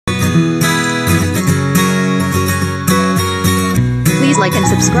like and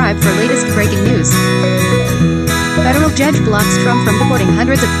subscribe for latest breaking news. Federal judge blocks Trump from deporting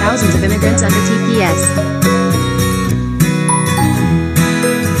hundreds of thousands of immigrants under TPS.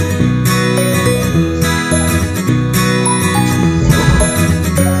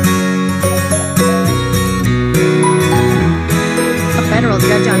 A federal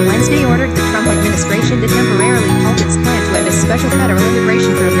judge on Wednesday ordered the Trump administration to temporarily halt its plan to end a special federal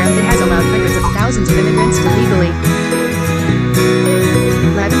immigration program that has allowed hundreds of thousands of immigrants to legally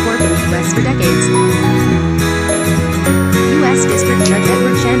live and work in the U.S. for decades. U.S. District Judge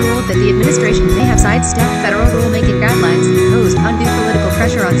ruled that the administration may have sidestepped federal rulemaking guidelines and imposed undue political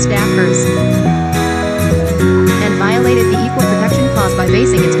pressure on staffers, and violated the Equal Protection Clause by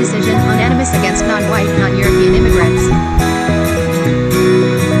basing its decision on animus against non-white, non-European immigrants.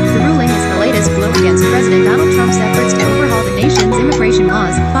 The ruling is the latest blow against President Donald Trump's efforts to overhaul the nation's immigration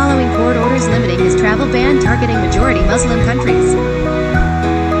laws, following court orders limiting his travel ban targeting majority Muslim countries.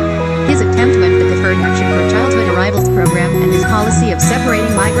 His attempt to end the Deferred Action for Childhood Arrivals program and his policy of separating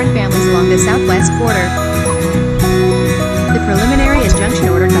migrant families along the southwest border. The preliminary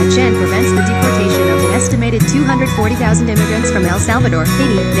injunction ordered by Chen prevents the deportation of an estimated 240,000 immigrants from El Salvador,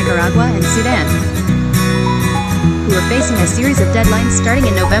 Haiti, Nicaragua, and Sudan, who are facing a series of deadlines starting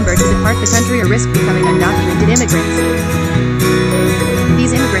in November to depart the country or risk becoming undocumented immigrants.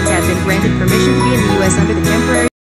 These immigrants have been granted permission to be in the U.S. under the temporary